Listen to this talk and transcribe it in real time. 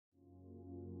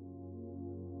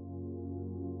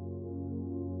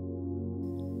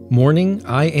Morning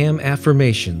I Am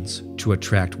Affirmations to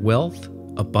attract wealth,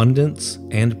 abundance,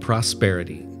 and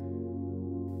prosperity.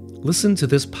 Listen to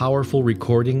this powerful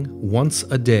recording once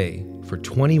a day for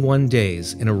 21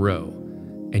 days in a row,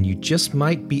 and you just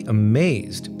might be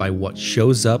amazed by what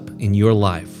shows up in your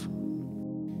life.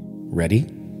 Ready?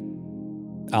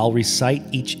 I'll recite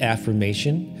each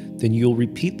affirmation, then you'll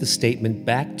repeat the statement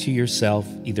back to yourself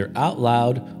either out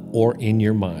loud or in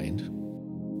your mind.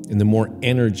 And the more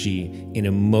energy and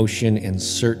emotion and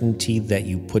certainty that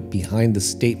you put behind the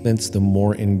statements, the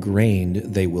more ingrained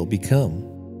they will become.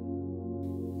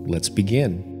 Let's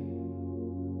begin.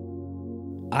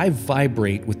 I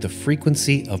vibrate with the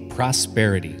frequency of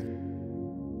prosperity.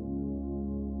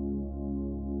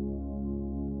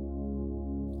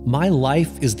 My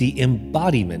life is the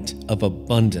embodiment of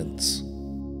abundance.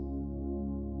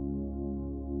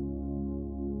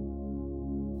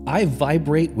 I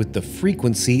vibrate with the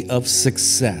frequency of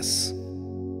success.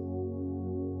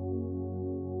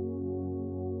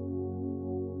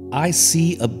 I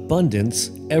see abundance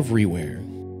everywhere.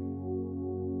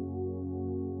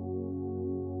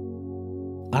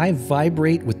 I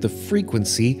vibrate with the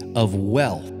frequency of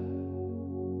wealth.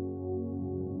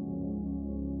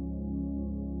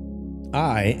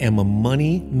 I am a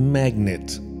money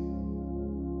magnet.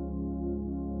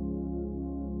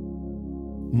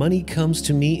 Money comes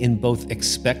to me in both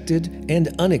expected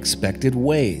and unexpected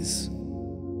ways.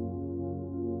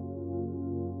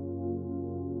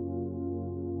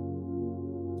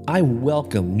 I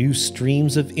welcome new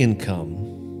streams of income.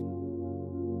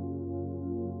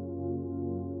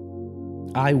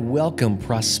 I welcome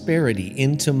prosperity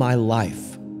into my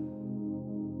life.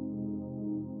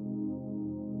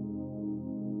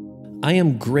 I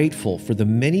am grateful for the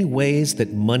many ways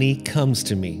that money comes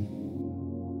to me.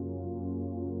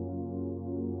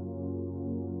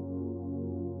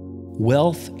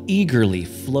 Wealth eagerly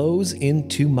flows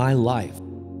into my life.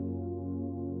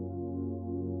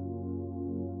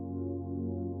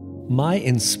 My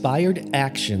inspired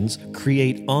actions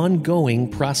create ongoing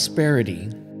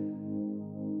prosperity.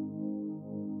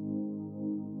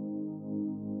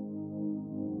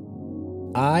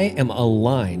 I am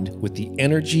aligned with the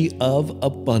energy of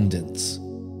abundance.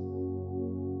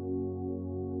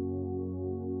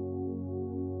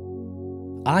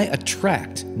 I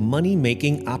attract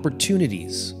money-making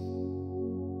opportunities.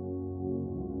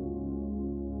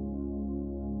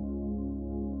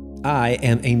 I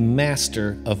am a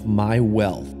master of my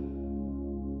wealth.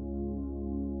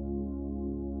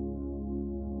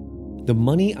 The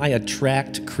money I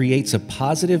attract creates a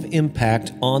positive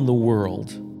impact on the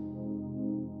world.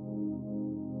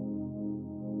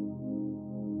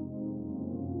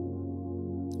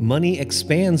 Money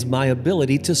expands my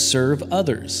ability to serve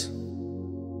others.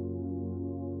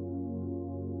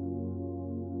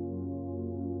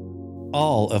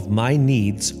 All of my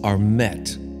needs are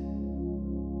met.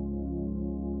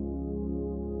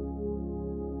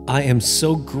 I am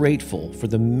so grateful for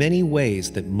the many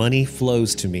ways that money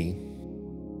flows to me.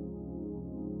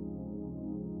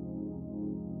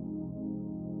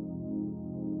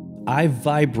 I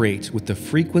vibrate with the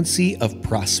frequency of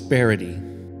prosperity.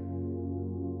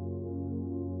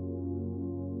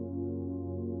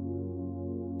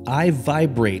 I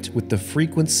vibrate with the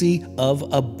frequency of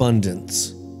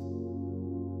abundance.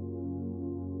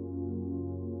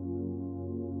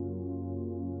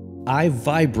 I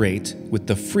vibrate with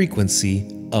the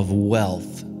frequency of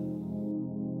wealth.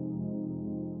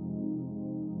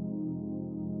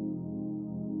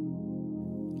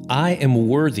 I am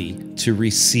worthy to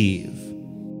receive.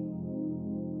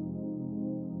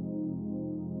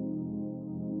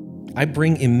 I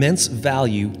bring immense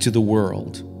value to the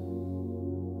world.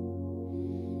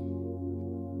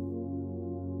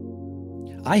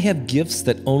 I have gifts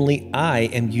that only I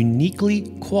am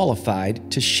uniquely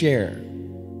qualified to share.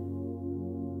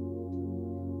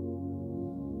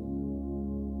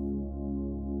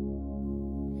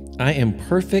 I am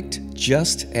perfect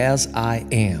just as I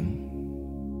am.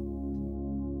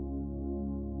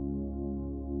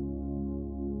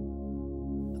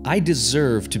 I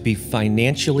deserve to be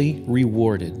financially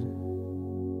rewarded.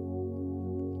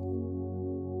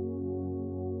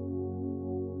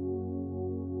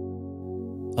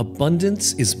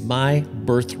 Abundance is my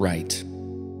birthright.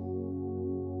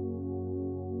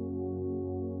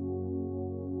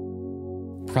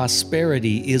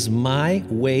 Prosperity is my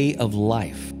way of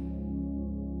life.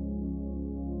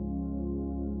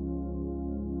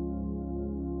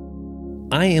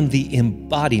 I am the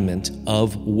embodiment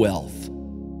of wealth.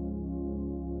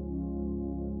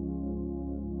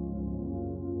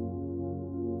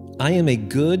 I am a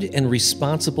good and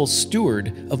responsible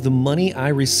steward of the money I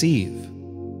receive.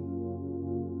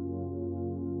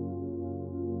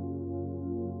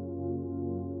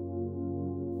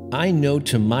 I know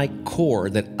to my core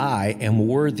that I am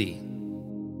worthy.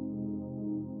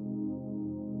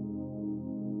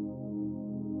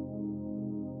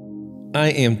 I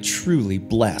am truly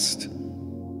blessed.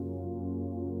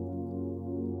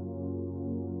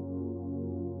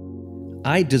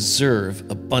 I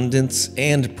deserve abundance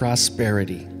and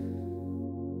prosperity.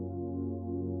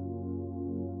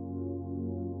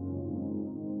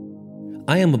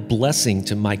 I am a blessing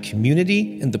to my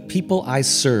community and the people I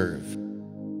serve.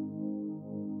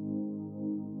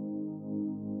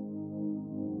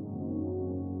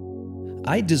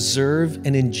 I deserve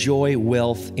and enjoy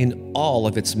wealth in all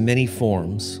of its many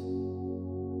forms.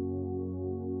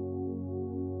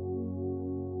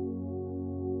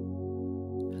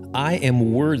 I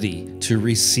am worthy to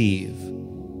receive.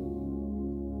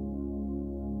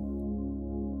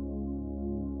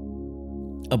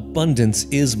 Abundance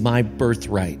is my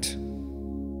birthright.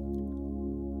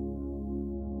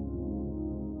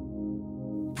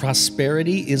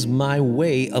 Prosperity is my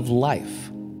way of life.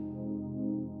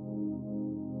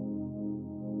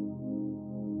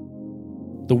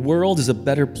 The world is a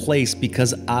better place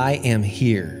because I am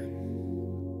here.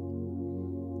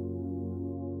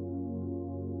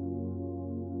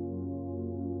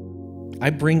 I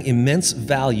bring immense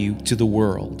value to the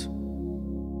world.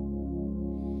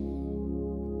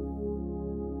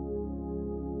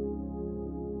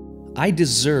 I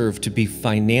deserve to be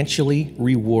financially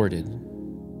rewarded.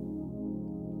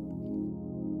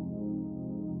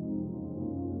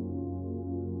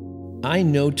 I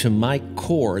know to my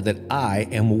core that I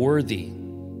am worthy.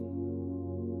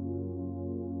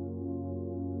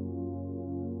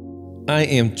 I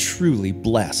am truly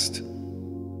blessed.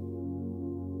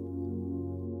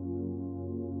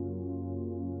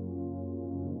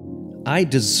 I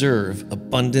deserve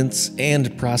abundance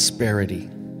and prosperity.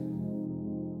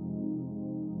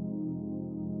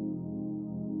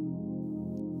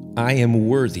 I am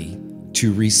worthy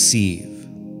to receive.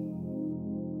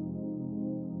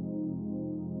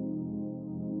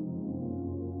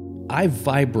 I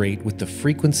vibrate with the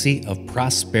frequency of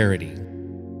prosperity.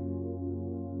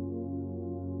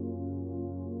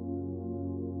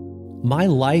 My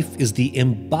life is the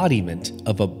embodiment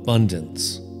of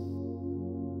abundance.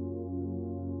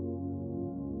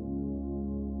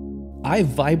 I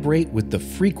vibrate with the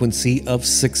frequency of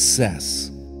success.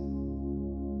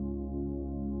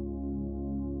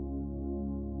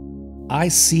 I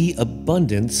see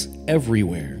abundance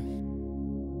everywhere.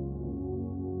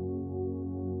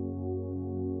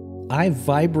 I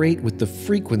vibrate with the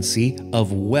frequency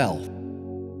of wealth.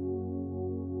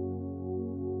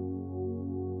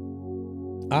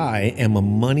 I am a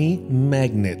money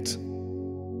magnet.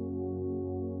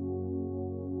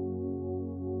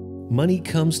 Money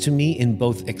comes to me in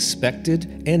both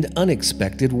expected and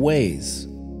unexpected ways.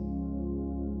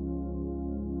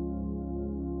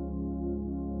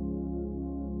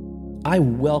 I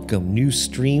welcome new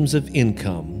streams of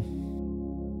income.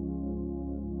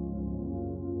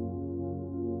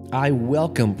 I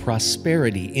welcome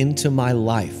prosperity into my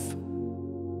life.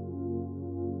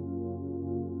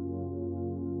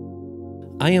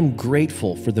 I am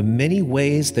grateful for the many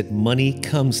ways that money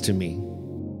comes to me.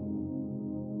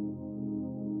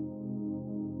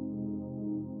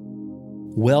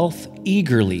 Wealth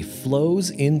eagerly flows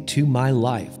into my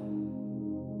life.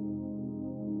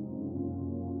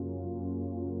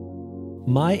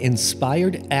 My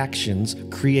inspired actions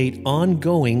create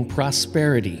ongoing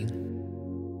prosperity.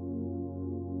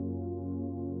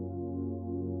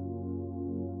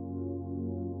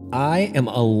 I am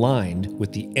aligned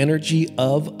with the energy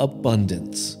of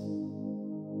abundance.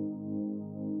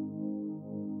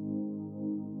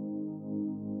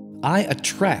 I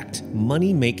attract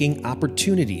money-making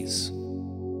opportunities.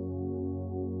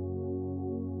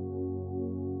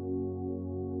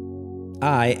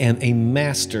 I am a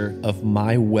master of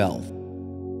my wealth.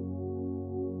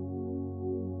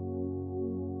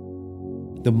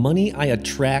 The money I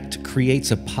attract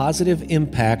creates a positive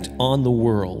impact on the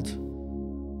world.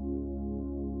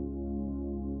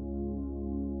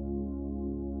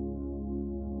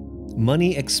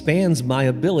 Money expands my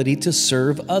ability to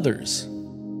serve others.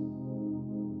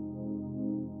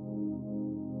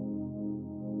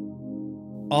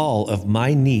 All of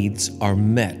my needs are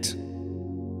met.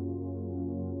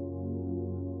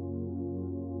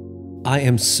 I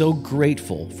am so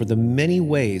grateful for the many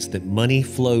ways that money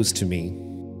flows to me.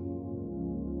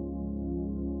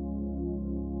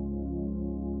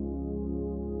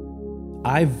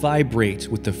 I vibrate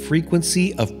with the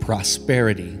frequency of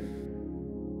prosperity.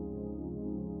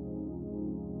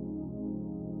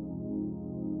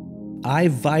 I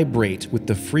vibrate with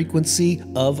the frequency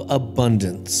of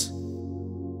abundance.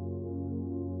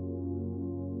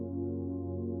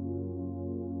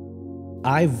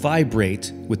 I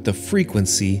vibrate with the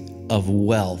frequency of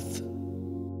wealth.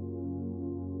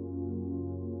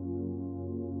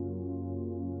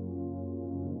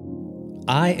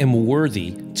 I am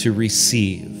worthy to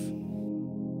receive.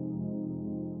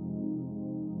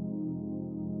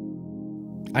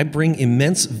 I bring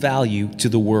immense value to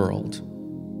the world.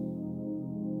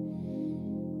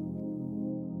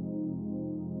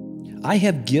 I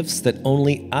have gifts that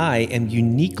only I am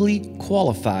uniquely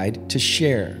qualified to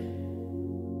share.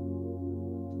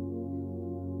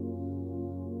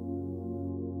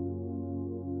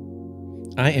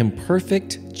 I am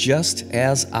perfect just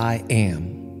as I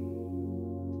am.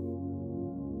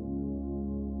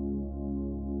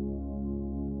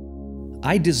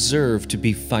 I deserve to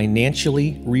be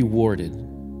financially rewarded.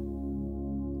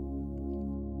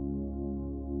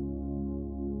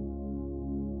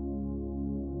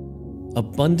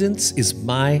 Abundance is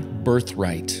my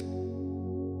birthright.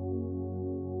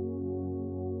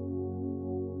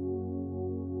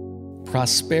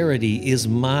 Prosperity is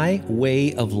my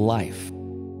way of life.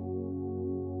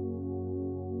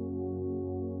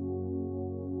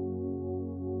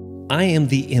 I am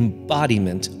the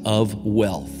embodiment of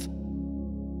wealth.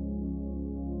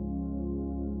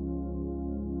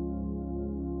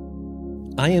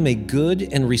 I am a good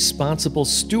and responsible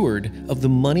steward of the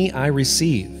money I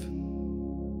receive.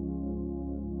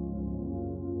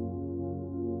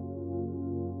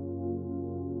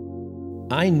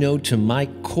 I know to my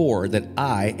core that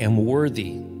I am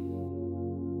worthy.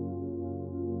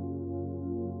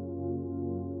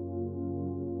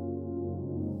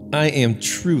 I am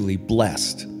truly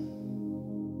blessed.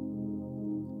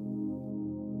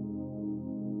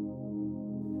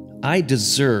 I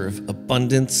deserve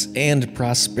abundance and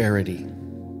prosperity.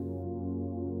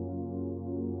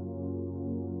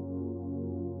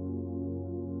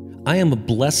 I am a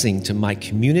blessing to my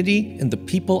community and the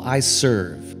people I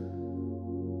serve.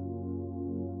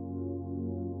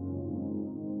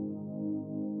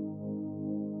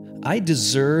 I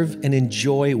deserve and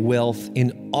enjoy wealth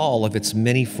in all of its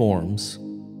many forms.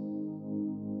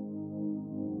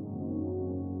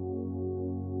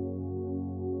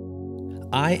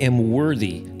 I am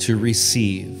worthy to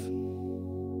receive.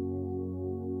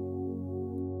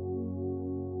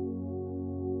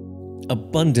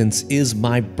 Abundance is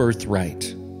my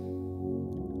birthright.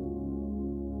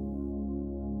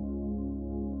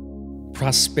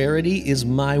 Prosperity is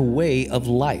my way of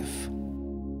life.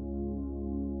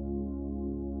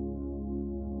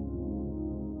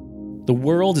 The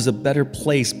world is a better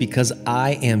place because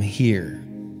I am here.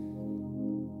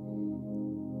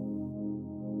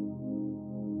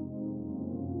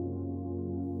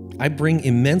 I bring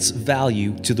immense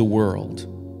value to the world.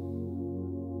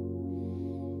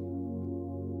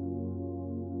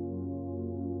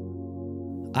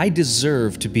 I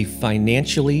deserve to be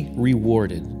financially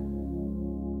rewarded.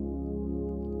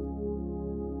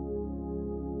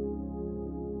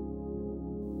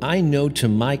 I know to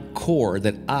my core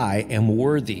that I am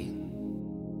worthy.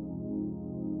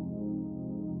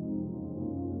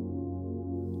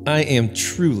 I am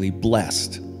truly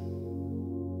blessed.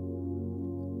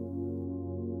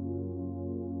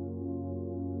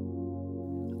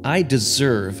 I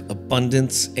deserve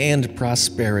abundance and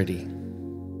prosperity.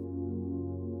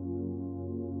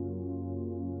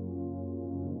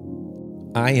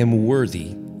 I am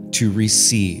worthy to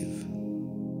receive.